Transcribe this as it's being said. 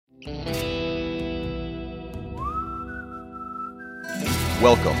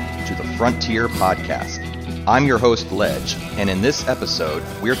Welcome to the Frontier Podcast. I'm your host, Ledge, and in this episode,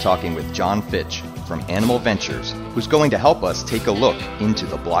 we're talking with John Fitch from Animal Ventures, who's going to help us take a look into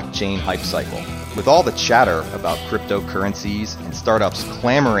the blockchain hype cycle. With all the chatter about cryptocurrencies and startups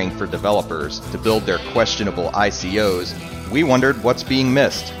clamoring for developers to build their questionable ICOs, we wondered what's being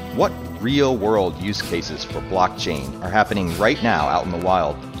missed. What real-world use cases for blockchain are happening right now out in the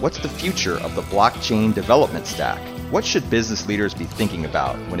wild? What's the future of the blockchain development stack? What should business leaders be thinking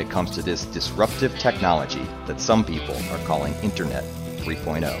about when it comes to this disruptive technology that some people are calling Internet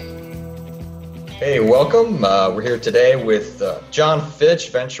 3.0? Hey, welcome. We're here today with John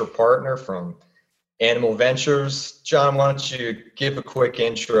Fitch, venture partner from Animal Ventures. John, why don't you give a quick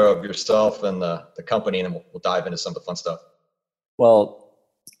intro of yourself and the company, and then we'll dive into some of the fun stuff. Well,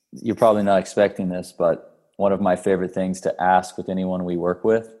 you're probably not expecting this, but one of my favorite things to ask with anyone we work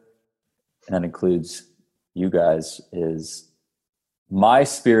with, and that includes you guys, is my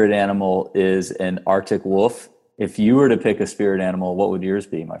spirit animal is an Arctic wolf. If you were to pick a spirit animal, what would yours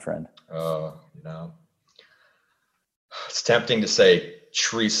be, my friend? It's tempting to say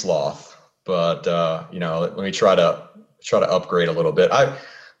tree sloth, but let me try to upgrade a little bit.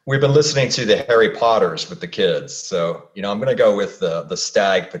 We've been listening to the Harry Potters with the kids, so I'm going to go with the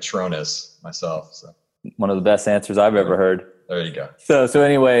stag Patronus myself. So one of the best answers I've ever heard. There you go. So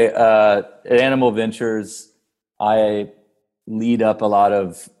anyway, at Animal Ventures, I lead up a lot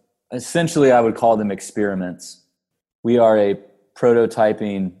of, essentially I would call them experiments. We are a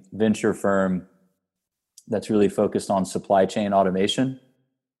prototyping venture firm that's really focused on supply chain automation.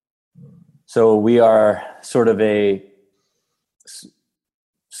 So we are sort of a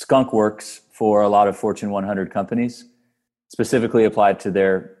skunk works for a lot of Fortune 100 companies, specifically applied to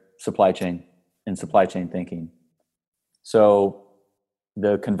their supply chain and supply chain thinking. So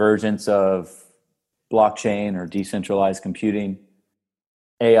the convergence of blockchain or decentralized computing,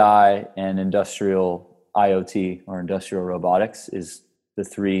 AI, and industrial IoT or industrial robotics is the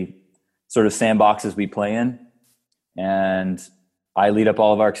three sort of sandboxes we play in. And I lead up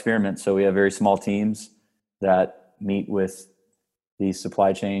all of our experiments. So we have very small teams that meet with the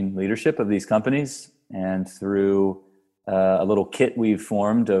supply chain leadership of these companies. And through a little kit we've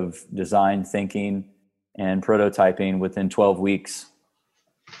formed of design thinking and prototyping, within 12 weeks,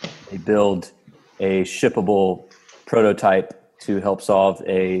 they build a shippable prototype to help solve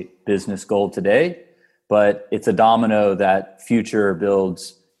a business goal today. But it's a domino that future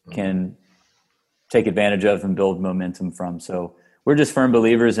builds can take advantage of and build momentum from. So we're just firm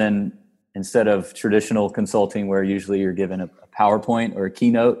believers in, instead of traditional consulting where usually you're given a PowerPoint or a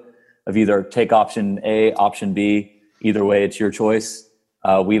keynote of either take option A, option B, either way it's your choice.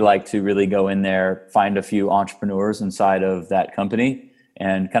 We like to really go in there, find a few entrepreneurs inside of that company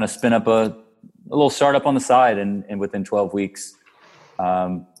and kind of spin up a little startup on the side and within 12 weeks,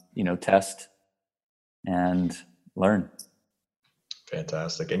 test and learn.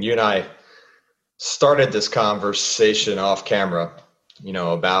 Fantastic. And you and I started this conversation off camera,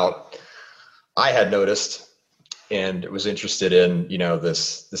 about, I had noticed and was interested in,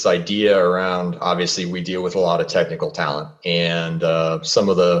 this idea around, obviously we deal with a lot of technical talent, and some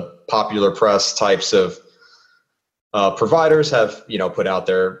of the popular press types of providers have, put out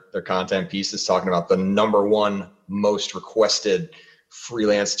their content pieces talking about the number one most requested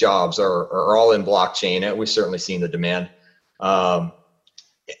freelance jobs are all in blockchain. And we've certainly seen the demand. And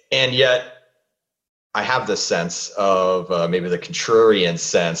yet I have this sense of maybe the contrarian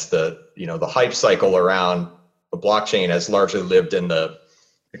sense that, the hype cycle around the blockchain has largely lived in the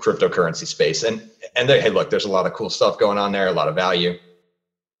cryptocurrency space. And hey, look, there's a lot of cool stuff going on there, a lot of value.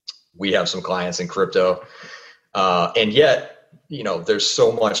 We have some clients in crypto. And yet, there's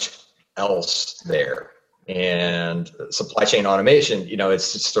so much else there. And supply chain automation,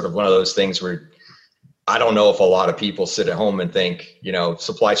 it's just sort of one of those things where I don't know if a lot of people sit at home and think,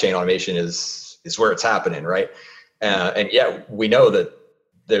 supply chain automation is where it's happening, right? And yet we know that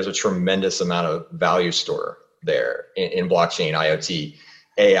there's a tremendous amount of value store there in blockchain, IoT,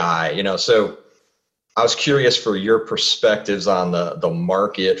 AI, so I was curious for your perspectives on the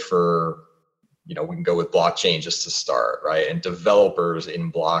market for, we can go with blockchain just to start, right? And developers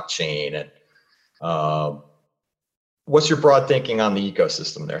in blockchain, and what's your broad thinking on the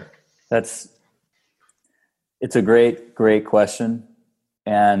ecosystem there? It's a great question.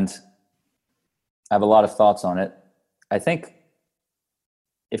 And I have a lot of thoughts on it. I think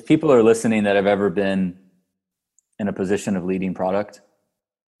if people are listening that have ever been in a position of leading product,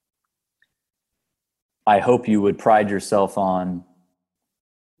 I hope you would pride yourself on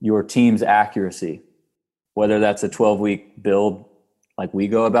your team's accuracy, whether that's a 12-week build like we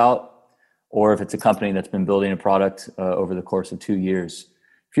go about, or if it's a company that's been building a product over the course of 2 years.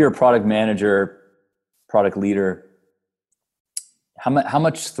 if you're a product manager, product leader, how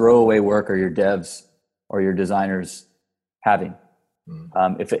much throwaway work are your devs or your designers having?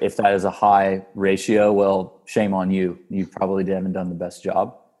 If that is a high ratio, well, shame on you. You probably haven't done the best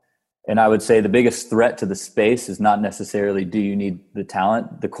job. And I would say the biggest threat to the space is not necessarily, do you need the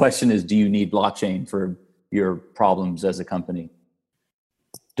talent? The question is, do you need blockchain for your problems as a company?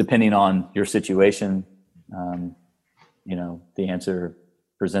 Depending on your situation, the answer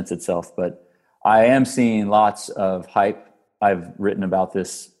presents itself. But I am seeing lots of hype. I've written about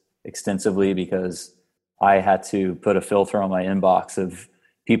this extensively because I had to put a filter on my inbox of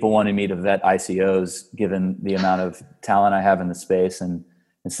people wanting me to vet ICOs given the amount of talent I have in the space. And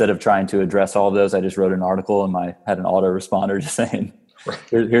instead of trying to address all of those, I just wrote an article and had an autoresponder just saying,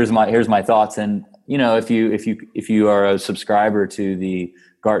 here's my thoughts. And, if you are a subscriber to the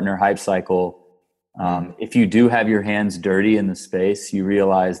Gartner hype cycle, if you do have your hands dirty in the space, you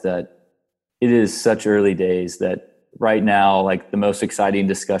realize that it is such early days that right now, like the most exciting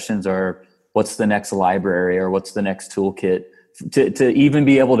discussions are what's the next library or what's the next toolkit to even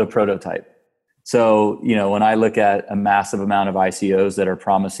be able to prototype. So, when I look at a massive amount of ICOs that are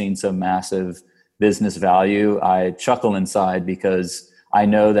promising some massive business value, I chuckle inside because I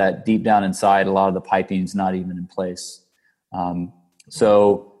know that deep down inside, a lot of the piping is not even in place.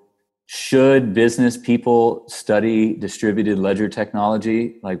 So should business people study distributed ledger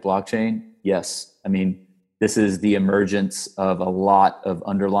technology like blockchain? Yes. I mean, this is the emergence of a lot of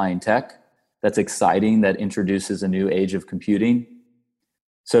underlying tech that's exciting, that introduces a new age of computing.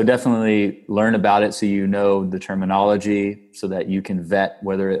 So definitely learn about it so you know the terminology so that you can vet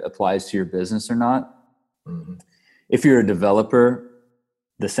whether it applies to your business or not. Mm-hmm. If you're a developer,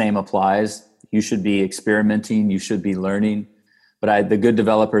 the same applies. You should be experimenting, you should be learning. But the good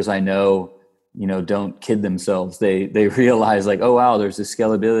developers I know, don't kid themselves. They realize like, oh, wow, there's a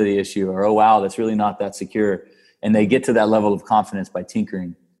scalability issue, or, oh, wow, that's really not that secure. And they get to that level of confidence by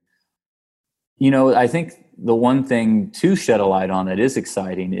tinkering. I think the one thing to shed a light on that is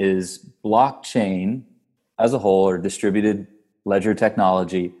exciting is blockchain as a whole, or distributed ledger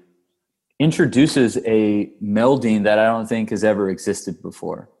technology, introduces a melding that I don't think has ever existed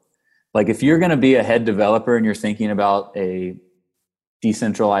before. Like if you're going to be a head developer and you're thinking about a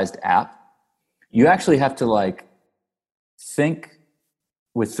decentralized app, you actually have to think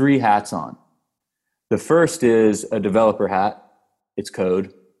with three hats on. The first is a developer hat. It's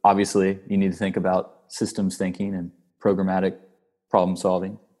code. Obviously, you need to think about systems thinking and programmatic problem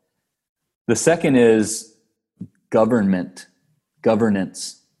solving. The second is governance.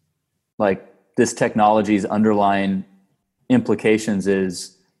 Like this technology's underlying implications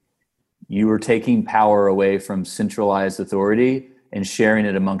is you are taking power away from centralized authority and sharing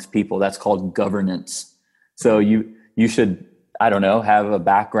it amongst people. That's called governance. So you should, have a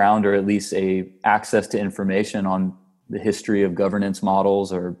background or at least access to information on the history of governance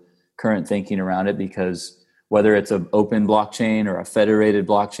models or current thinking around it, because whether it's an open blockchain or a federated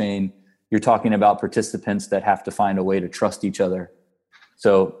blockchain, you're talking about participants that have to find a way to trust each other.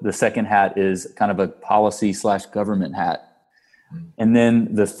 So the second hat is kind of a policy/government hat. And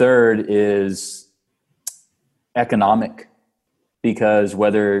then the third is economic, because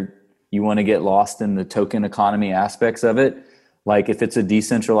whether you want to get lost in the token economy aspects of it, like if it's a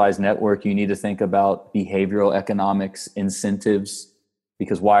decentralized network, you need to think about behavioral economics, incentives,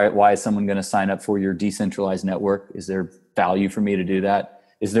 because why is someone going to sign up for your decentralized network? Is there value for me to do that?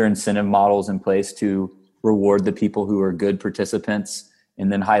 Is there incentive models in place to reward the people who are good participants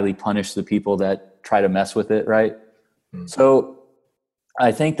and then highly punish the people that try to mess with it, right? Mm-hmm. So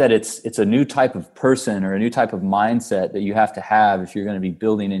I think that it's a new type of person or a new type of mindset that you have to have if you're going to be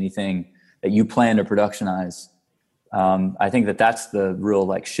building anything that you plan to productionize. I think that's the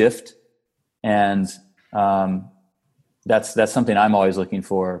real shift, and that's something I'm always looking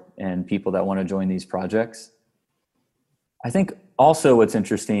for in people that want to join these projects. I think also what's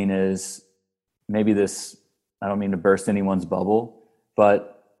interesting is maybe this, I don't mean to burst anyone's bubble,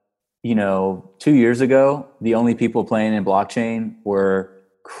 but 2 years ago, the only people playing in blockchain were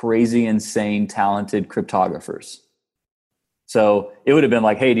crazy, insane, talented cryptographers. So it would have been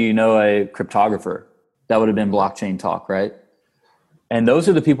like, hey, do you know a cryptographer? That would have been blockchain talk, right? And those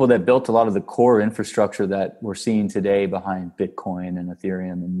are the people that built a lot of the core infrastructure that we're seeing today behind Bitcoin and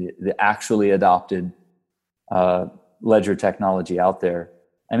Ethereum and the actually adopted ledger technology out there.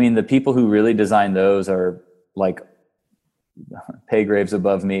 I mean, the people who really designed those are pay graves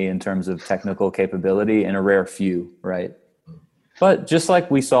above me in terms of technical capability, and a rare few, right? But just like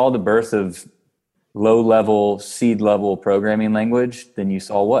we saw the birth of low-level, seed-level programming language, then you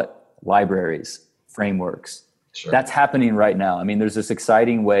saw what? Libraries, frameworks, Sure. That's happening right now. I mean, there's this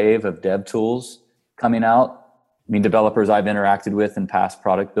exciting wave of dev tools coming out. I mean, developers I've interacted with in past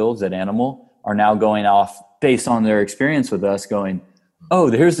product builds at Animal are now going off based on their experience with us going, oh,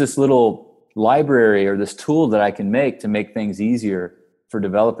 here's this little library or this tool that I can make to make things easier for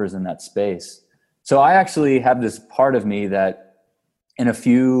developers in that space. So I actually have this part of me that in a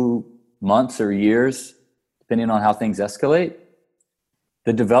few months or years, depending on how things escalate,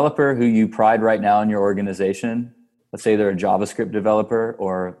 the developer who you pride right now in your organization, let's say they're a JavaScript developer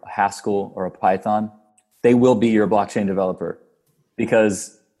or a Haskell or a Python, they will be your blockchain developer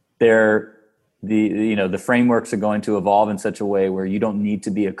because the frameworks are going to evolve in such a way where you don't need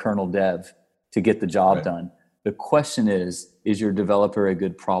to be a kernel dev to get the job done. The question is your developer a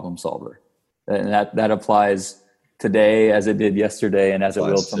good problem solver? And that applies today as it did yesterday and as it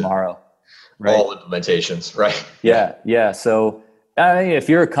will tomorrow. Right? All implementations, right? Yeah. So if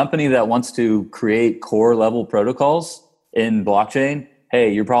you're a company that wants to create core level protocols in blockchain,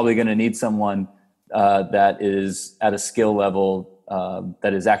 hey, you're probably going to need someone that is at a skill level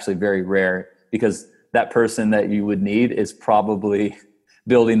that is actually very rare, because that person that you would need is probably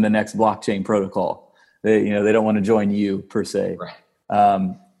building the next blockchain protocol. They don't want to join you per se.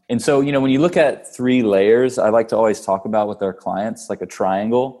 Right. And so, when you look at 3 layers, I like to always talk about with our clients, like a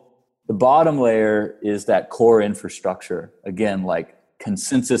triangle. The bottom layer is that core infrastructure. Again, like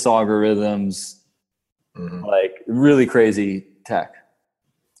consensus algorithms, like really crazy tech.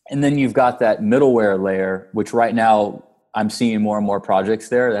 And then you've got that middleware layer, which right now I'm seeing more and more projects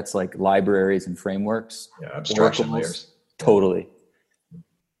there. That's like libraries and frameworks. Yeah, abstraction layers. Totally.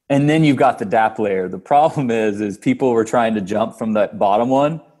 And then you've got the dApp layer. The problem is people were trying to jump from that bottom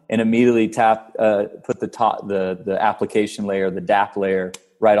one and immediately put the application layer, the dApp layer,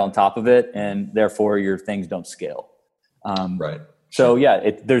 right on top of it, and therefore your things don't scale. Right. So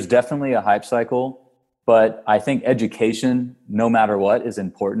there's definitely a hype cycle, but I think education, no matter what, is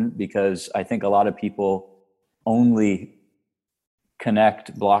important, because I think a lot of people only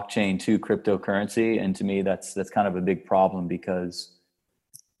connect blockchain to cryptocurrency, and to me that's kind of a big problem, because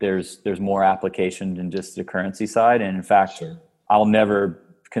there's more application than just the currency side. And in fact, I'll never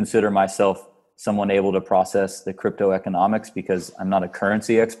consider myself someone able to process the crypto economics, because I'm not a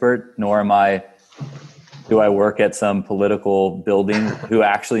currency expert, nor do I work at some political building who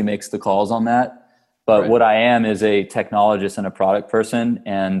actually makes the calls on that. But what I am is a technologist and a product person.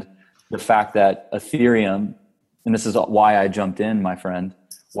 And the fact that Ethereum, and this is why I jumped in, my friend,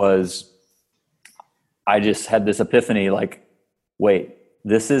 was I just had this epiphany, like, wait,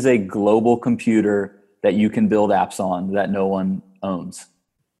 this is a global computer that you can build apps on that no one owns.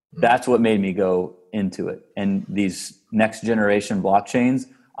 That's what made me go into it. And these next generation blockchains,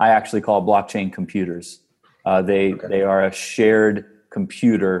 I actually call blockchain computers. They are a shared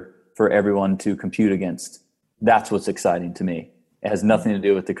computer for everyone to compute against. That's what's exciting to me. It has nothing to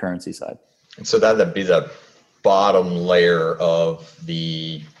do with the currency side. And so that'd be the bottom layer of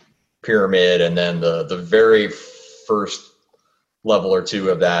the pyramid, and then the very first level or two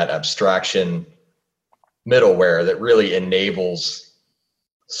of that abstraction middleware that really enables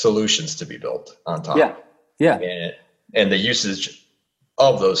solutions to be built on top. Yeah. And the usage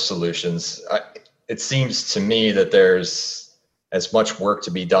of those solutions, it seems to me that there's as much work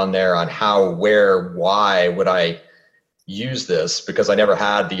to be done there on how, where, why would I use this, because I never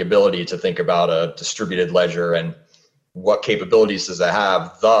had the ability to think about a distributed ledger and what capabilities does it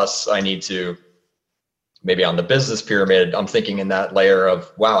have. Thus, I need to, maybe on the business pyramid, I'm thinking in that layer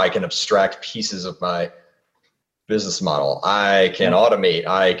of, wow, I can abstract pieces of my business model. I can automate.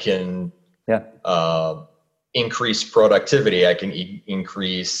 I can increase productivity. I can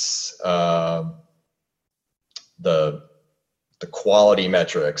increase the quality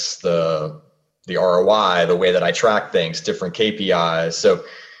metrics, the ROI, the way that I track things, different KPIs. So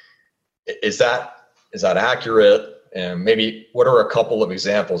is that accurate? And maybe what are a couple of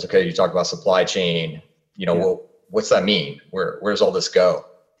examples? Okay, you talk about supply chain. Well, what's that mean? Where's all this go?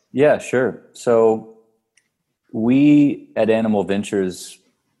 Yeah, sure. So we at Animal Ventures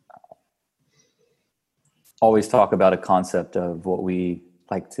always talk about a concept of what we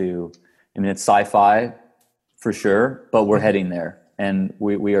like to, it's sci-fi for sure, but we're heading there, and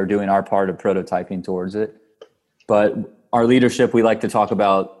we are doing our part of prototyping towards it. But our leadership, we like to talk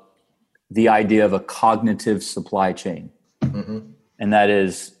about the idea of a cognitive supply chain. And that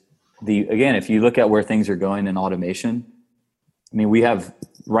is again, if you look at where things are going in automation, we have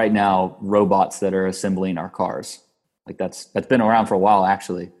right now robots that are assembling our cars. Like that's been around for a while,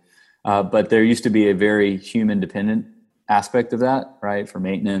 actually. But there used to be a very human dependent aspect of that, right? For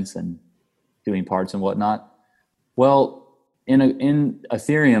maintenance and doing parts and whatnot. Well, in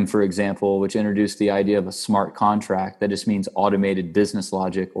Ethereum, for example, which introduced the idea of a smart contract, that just means automated business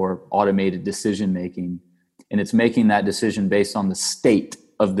logic or automated decision making. And it's making that decision based on the state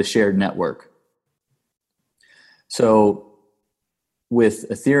of the shared network. So with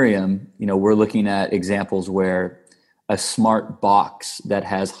Ethereum, we're looking at examples where a smart box that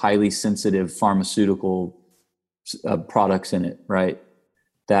has highly sensitive pharmaceutical products in it, right?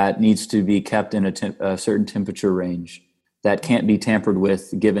 That needs to be kept in a certain temperature range, that can't be tampered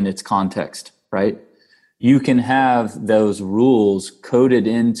with given its context, right? You can have those rules coded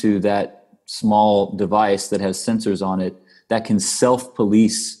into that small device that has sensors on it that can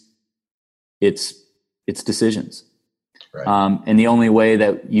self-police its decisions. Right. And the only way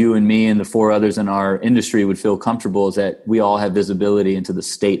that you and me and the 4 others in our industry would feel comfortable is that we all have visibility into the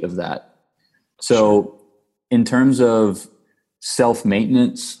state of that. So in terms of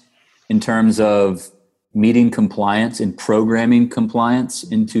self-maintenance, in terms of meeting compliance and programming compliance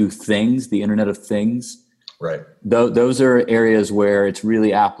into things, the Internet of Things, right? Those are areas where it's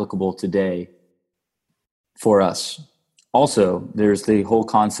really applicable today for us. Also, there's the whole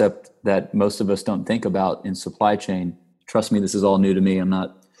concept that most of us don't think about in supply chain. Trust me, this is all new to me. I'm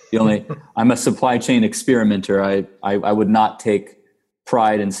not the only, I'm a supply chain experimenter. I would not take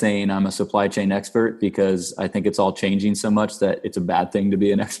pride in saying I'm a supply chain expert, because I think it's all changing so much that it's a bad thing to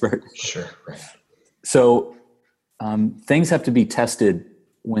be an expert. Sure, right. So things have to be tested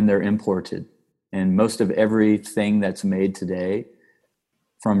when they're imported. And most of everything that's made today,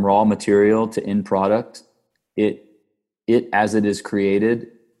 from raw material to end product, it as it is created,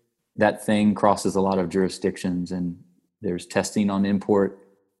 that thing crosses a lot of jurisdictions, and there's testing on import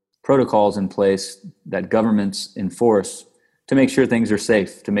protocols in place that governments enforce to make sure things are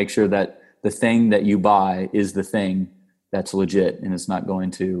safe, to make sure that the thing that you buy is the thing that's legit and it's not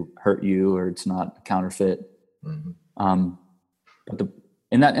going to hurt you, or it's not a counterfeit. Mm-hmm. But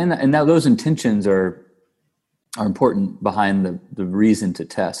those intentions are important behind the reason to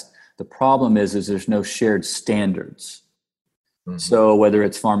test. The problem is there's no shared standards. Mm-hmm. So whether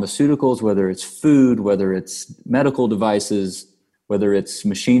it's pharmaceuticals, whether it's food, whether it's medical devices, whether it's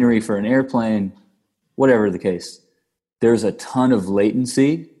machinery for an airplane, whatever the case, there's a ton of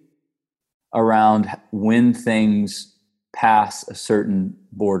latency around when things pass a certain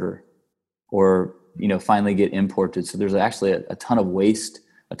border or, finally get imported. So there's actually a ton of waste,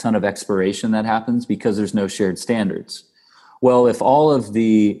 a ton of expiration that happens because there's no shared standards. Well, if all of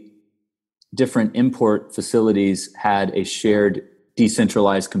the different import facilities had a shared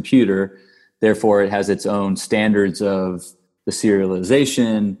decentralized computer, therefore it has its own standards of the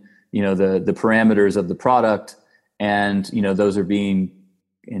serialization, the parameters of the product, and those are being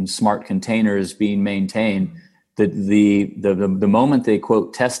in smart containers being maintained. The moment they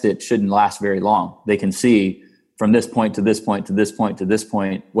quote test it shouldn't last very long. They can see from this point to this point to this point to this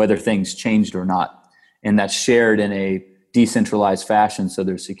point whether things changed or not, and that's shared in a decentralized fashion. So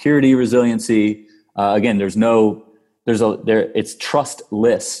there's security, resiliency. Again, it's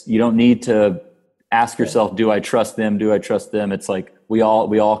trustless. You don't need to ask yourself, do I trust them? Do I trust them? It's like we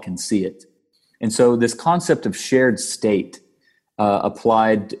all can see it. And so this concept of shared state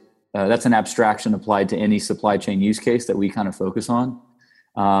applied, that's an abstraction applied to any supply chain use case that we kind of focus on.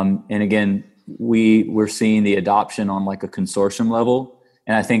 And again, we're seeing the adoption on like a consortium level.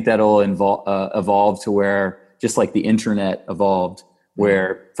 And I think that'll evolve to where, just like the internet evolved,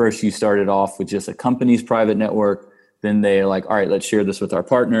 where first you started off with just a company's private network, then they're like, all right, let's share this with our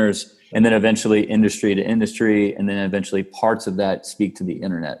partners, and then eventually industry to industry, and then eventually parts of that speak to the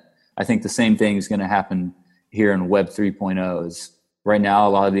internet. I think the same thing is going to happen here in Web 3.0. Right now, a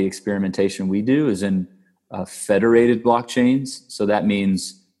lot of the experimentation we do is in federated blockchains. So that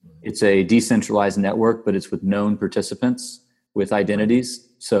means it's a decentralized network, but it's with known participants with identities.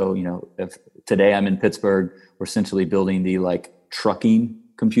 So, if today I'm in Pittsburgh, we're essentially building the trucking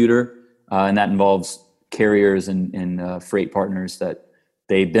computer, and that involves carriers and freight partners that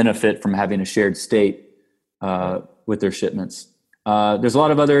they benefit from having a shared state with their shipments. There's a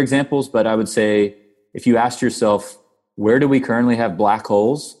lot of other examples, but I would say if you ask yourself, where do we currently have black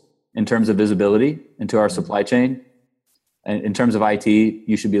holes in terms of visibility into our supply chain? And in terms of IT,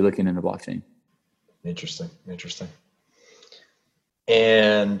 you should be looking into blockchain. Interesting.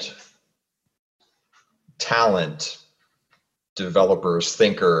 And talent, developers,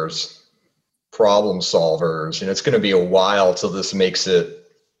 thinkers, problem solvers, it's going to be a while till this makes it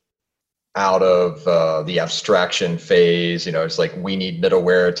out of the abstraction phase. It's like we need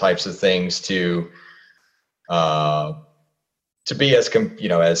middleware types of things to be as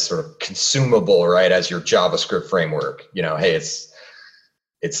as sort of consumable, right, as your JavaScript framework. Hey,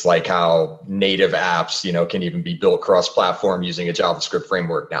 it's like how native apps, can even be built cross-platform using a JavaScript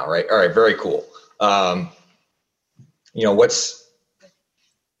framework now, right? All right, very cool.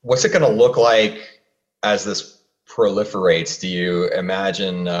 What's it going to look like as this proliferates? Do you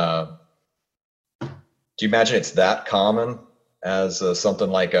imagine it's that common as something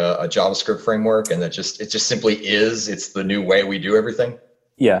like a JavaScript framework, and it just simply is? It's the new way we do everything.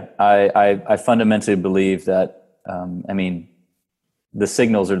 Yeah, I fundamentally believe that. The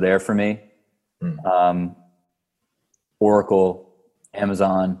signals are there for me. Oracle,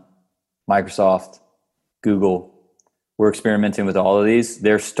 Amazon, Microsoft, Google, we're experimenting with all of these.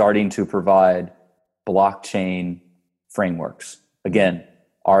 They're starting to provide blockchain frameworks. Again,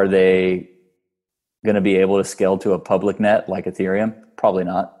 are they going to be able to scale to a public net like Ethereum? Probably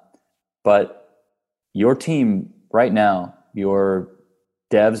not. But your team right now, your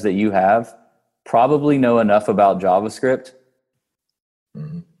devs that you have, probably know enough about JavaScript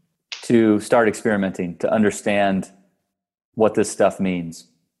to start experimenting, to understand what this stuff means.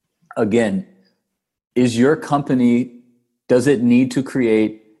 Again, is your company, does it need to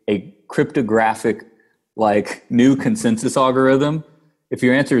create a cryptographic new consensus algorithm? If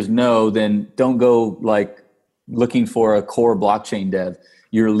your answer is no, then don't go looking for a core blockchain dev.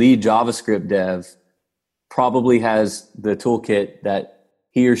 Your lead JavaScript dev probably has the toolkit that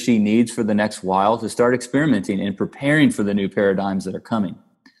he or she needs for the next while to start experimenting and preparing for the new paradigms that are coming.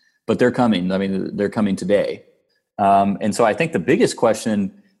 But they're coming. They're coming today. And so I think the biggest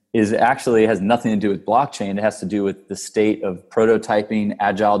question is actually has nothing to do with blockchain. It has to do with the state of prototyping,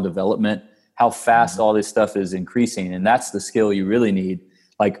 agile development, how fast all this stuff is increasing. And that's the skill you really need.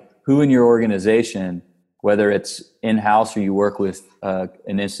 Who in your organization, whether it's in-house or you work with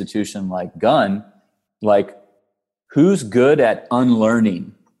an institution like Gun, who's good at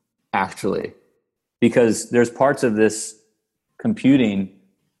unlearning, actually? Because there's parts of this computing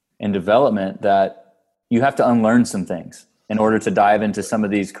and development that you have to unlearn some things in order to dive into some of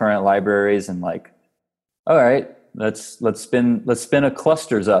these current libraries and all right, let's spin a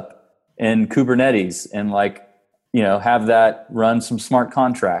clusters up in Kubernetes and have that run some smart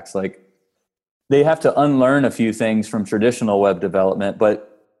contracts. They have to unlearn a few things from traditional web development,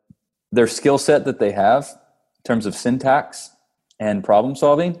 but their skill set that they have in terms of syntax and problem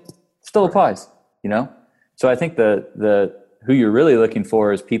solving still applies, So I think the who you're really looking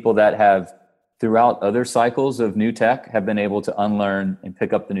for is people that have, throughout other cycles of new tech, have been able to unlearn and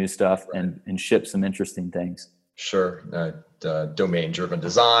pick up the new stuff and ship some interesting things. Sure. Domain-driven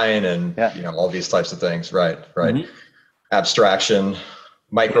design and all these types of things. Right. Mm-hmm. Abstraction,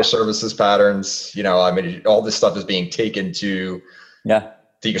 microservices patterns. All this stuff is being taken to the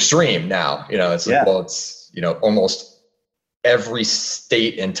extreme now. It's almost every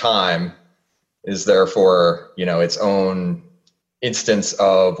state and time is therefore its own instance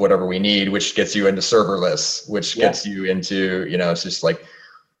of whatever we need, which gets you into serverless, which gets you into it's just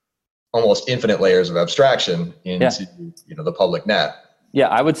almost infinite layers of abstraction into the public net. Yeah,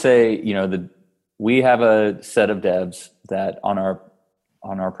 I would say we have a set of devs that on our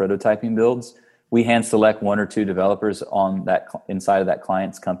prototyping builds, we hand select one or two developers on that inside of that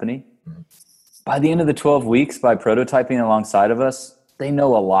client's company. Mm-hmm. By the end of the 12 weeks, by prototyping alongside of us, they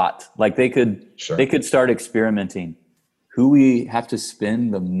know a lot. They could start experimenting. Who we have to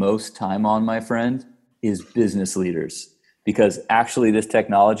spend the most time on, my friend, is business leaders, because actually this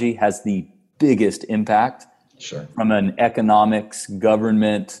technology has the biggest impact from an economics,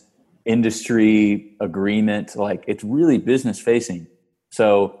 government, industry agreement. It's really business facing.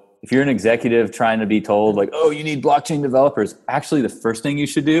 So if you're an executive trying to be told you need blockchain developers, actually the first thing you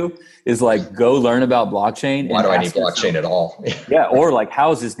should do is go learn about blockchain. Why do I need blockchain at all? Or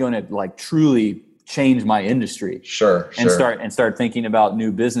how is this going to truly change my industry? And start thinking about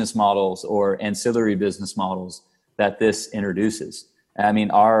new business models or ancillary business models that this introduces.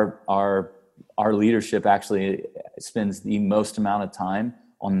 Our leadership actually spends the most amount of time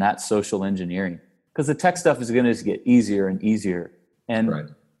on that social engineering, because the tech stuff is going to get easier and easier.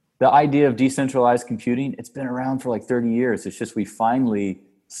 And the idea of decentralized computing, it's been around for 30 years. It's just we finally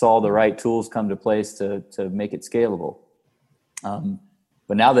saw the right tools come to place to make it scalable.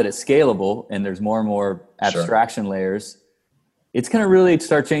 But now that it's scalable and there's more and more abstraction layers, it's going to really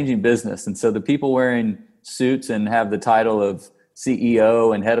start changing business. And so the people wearing suits and have the title of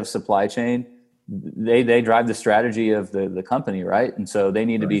CEO and head of supply chain, they drive the strategy of the company, right? And so they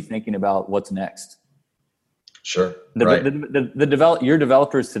need to be thinking about what's next. Sure. Your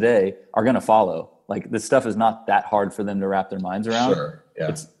developers today are going to follow. This stuff is not that hard for them to wrap their minds around. Sure.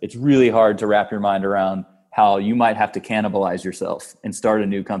 Yeah. It's really hard to wrap your mind around how you might have to cannibalize yourself and start a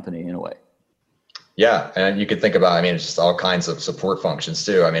new company in a way. Yeah. And you could think about, I mean, it's just all kinds of support functions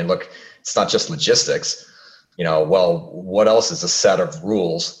too. I mean, look, it's not just logistics. Well, what else is a set of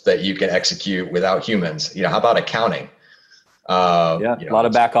rules that you can execute without humans? How about accounting? A lot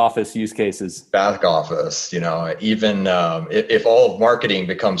of back office use cases. Back office, even if all of marketing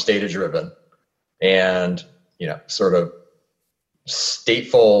becomes data driven and, sort of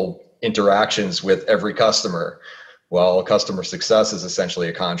stateful interactions with every customer, well, customer success is essentially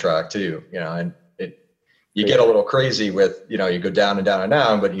a contract too, and you get a little crazy with, you go down and down and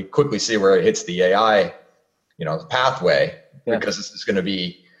down, but you quickly see where it hits the AI, pathway, because this is going to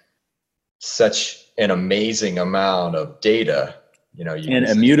be such an amazing amount of data, and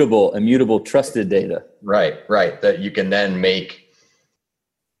immutable, trusted data. Right. That you can then make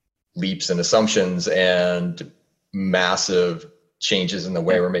leaps and assumptions and massive changes in the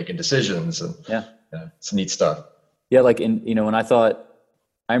way we're making decisions. And it's neat stuff. Yeah. Like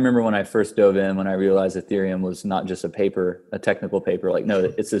I remember when I first dove in, when I realized Ethereum was not just a technical paper, like,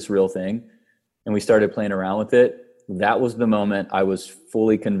 no, it's this real thing. And we started playing around with it. That was the moment I was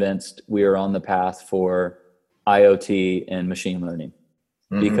fully convinced we are on the path for IoT and machine learning.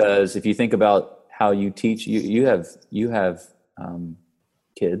 Mm-hmm. Because if you think about how you teach, you have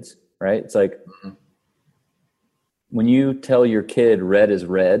kids, right? It's like, when you tell your kid red is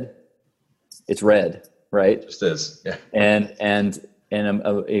red, it's red, right? It just is. Yeah. And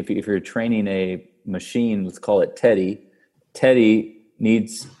if you're training a machine, let's call it Teddy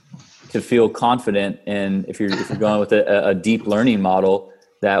needs to feel confident. And if you're going with a deep learning model,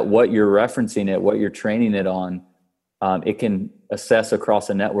 that what you're referencing it, what you're training it on, it can assess across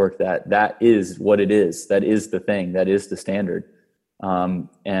a network that is what it is. That is the thing. That is the standard.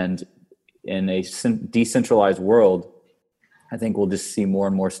 And in a decentralized world, I think we'll just see more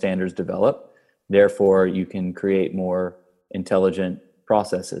and more standards develop. Therefore, you can create more intelligent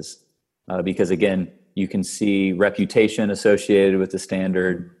processes because, again, you can see reputation associated with the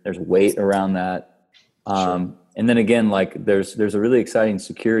standard. There's weight around that. Sure. And then again, like there's a really exciting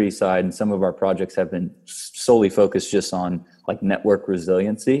security side, and some of our projects have been solely focused just on like network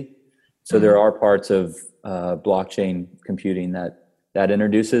resiliency. So there are parts of blockchain computing that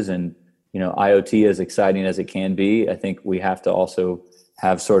introduces, and IoT, as exciting as it can be, I think we have to also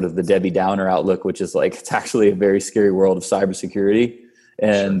have sort of the Debbie Downer outlook, which is like, it's actually a very scary world of cybersecurity,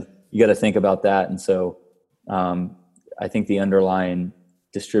 and you got to think about that. And so I think the underlying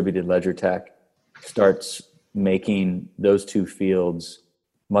distributed ledger tech starts making those two fields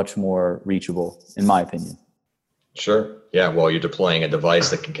much more reachable, in my opinion. Sure. Yeah. Well, you're deploying a device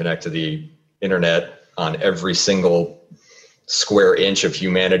that can connect to the internet on every single square inch of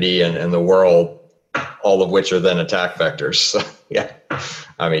humanity and the world, all of which are then attack vectors. So, yeah.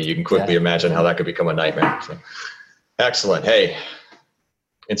 I mean, you can quickly imagine how that could become a nightmare. So, excellent. Hey,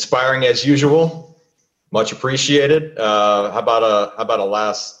 inspiring as usual. Much appreciated. How about a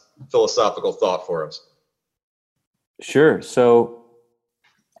last philosophical thought for us? Sure. So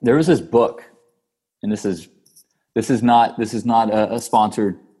there was this book, and this is not a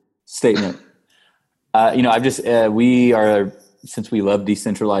sponsored statement. Since we love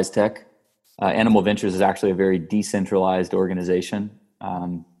decentralized tech, Animal Ventures is actually a very decentralized organization.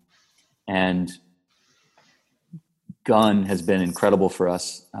 And Gun has been incredible for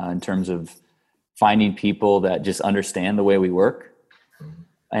us in terms of finding people that just understand the way we work.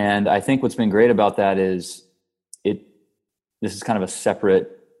 And I think what's been great about that is this is kind of a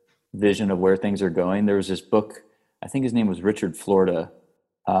separate vision of where things are going. There was this book, I think his name was Richard Florida.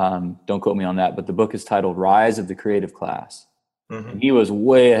 Don't quote me on that, but the book is titled Rise of the Creative Class. Mm-hmm. And he was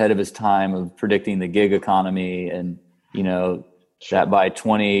way ahead of his time of predicting the gig economy, and that by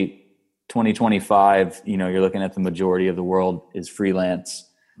 2025, you're looking at the majority of the world is freelance.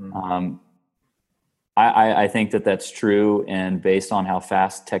 Mm-hmm. I think that's true, and based on how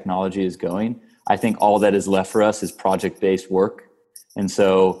fast technology is going, I think all that is left for us is project-based work. And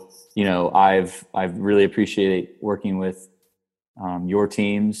so, I've really appreciated working with your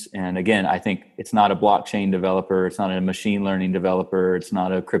teams. And again, I think it's not a blockchain developer, it's not a machine learning developer, it's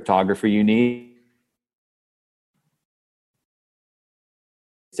not a cryptographer you need.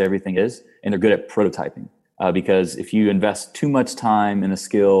 Everything is, and they're good at prototyping because if you invest too much time in a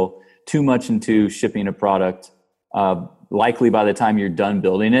skill, too much into shipping a product, likely by the time you're done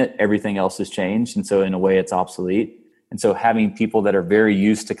building it, everything else has changed. And so in a way it's obsolete. And so having people that are very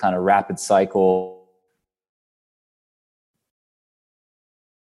used to kind of rapid cycle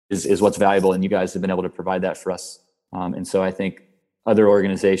is what's valuable. And you guys have been able to provide that for us. And so I think other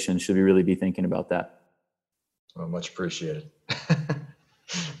organizations should really be thinking about that. Well, much appreciated.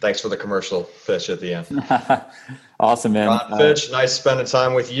 Thanks for the commercial pitch at the end. Awesome, man. John Fitch, nice spending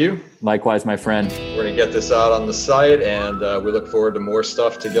time with you. Likewise, my friend. We're going to get this out on the site, and we look forward to more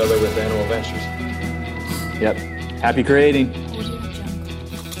stuff together with Animal Ventures. Yep. Happy creating.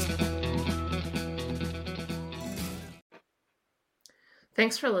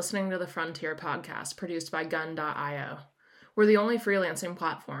 Thanks for listening to the Frontier podcast produced by Gun.io. We're the only freelancing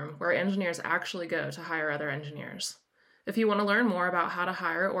platform where engineers actually go to hire other engineers. If you want to learn more about how to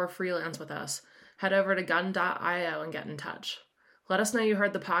hire or freelance with us, head over to Gun.io and get in touch. Let us know you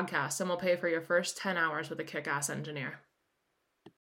heard the podcast and we'll pay for your first 10 hours with a kick-ass engineer.